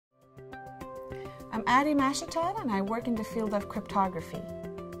I'm Atty Mashatan and I work in the field of cryptography.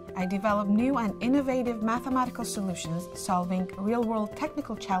 I develop new and innovative mathematical solutions solving real-world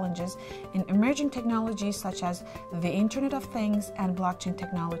technical challenges in emerging technologies such as the Internet of Things and blockchain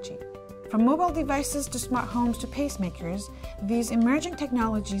technology. From mobile devices to smart homes to pacemakers, these emerging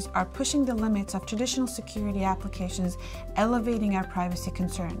technologies are pushing the limits of traditional security applications, elevating our privacy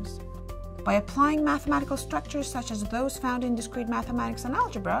concerns. By applying mathematical structures such as those found in discrete mathematics and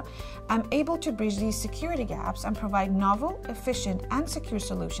algebra, I'm able to bridge these security gaps and provide novel, efficient, and secure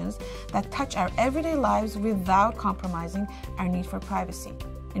solutions that touch our everyday lives without compromising our need for privacy.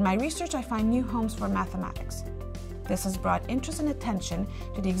 In my research, I find new homes for mathematics. This has brought interest and attention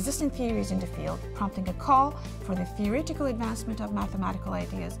to the existing theories in the field, prompting a call for the theoretical advancement of mathematical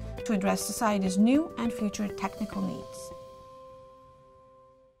ideas to address society's new and future technical needs.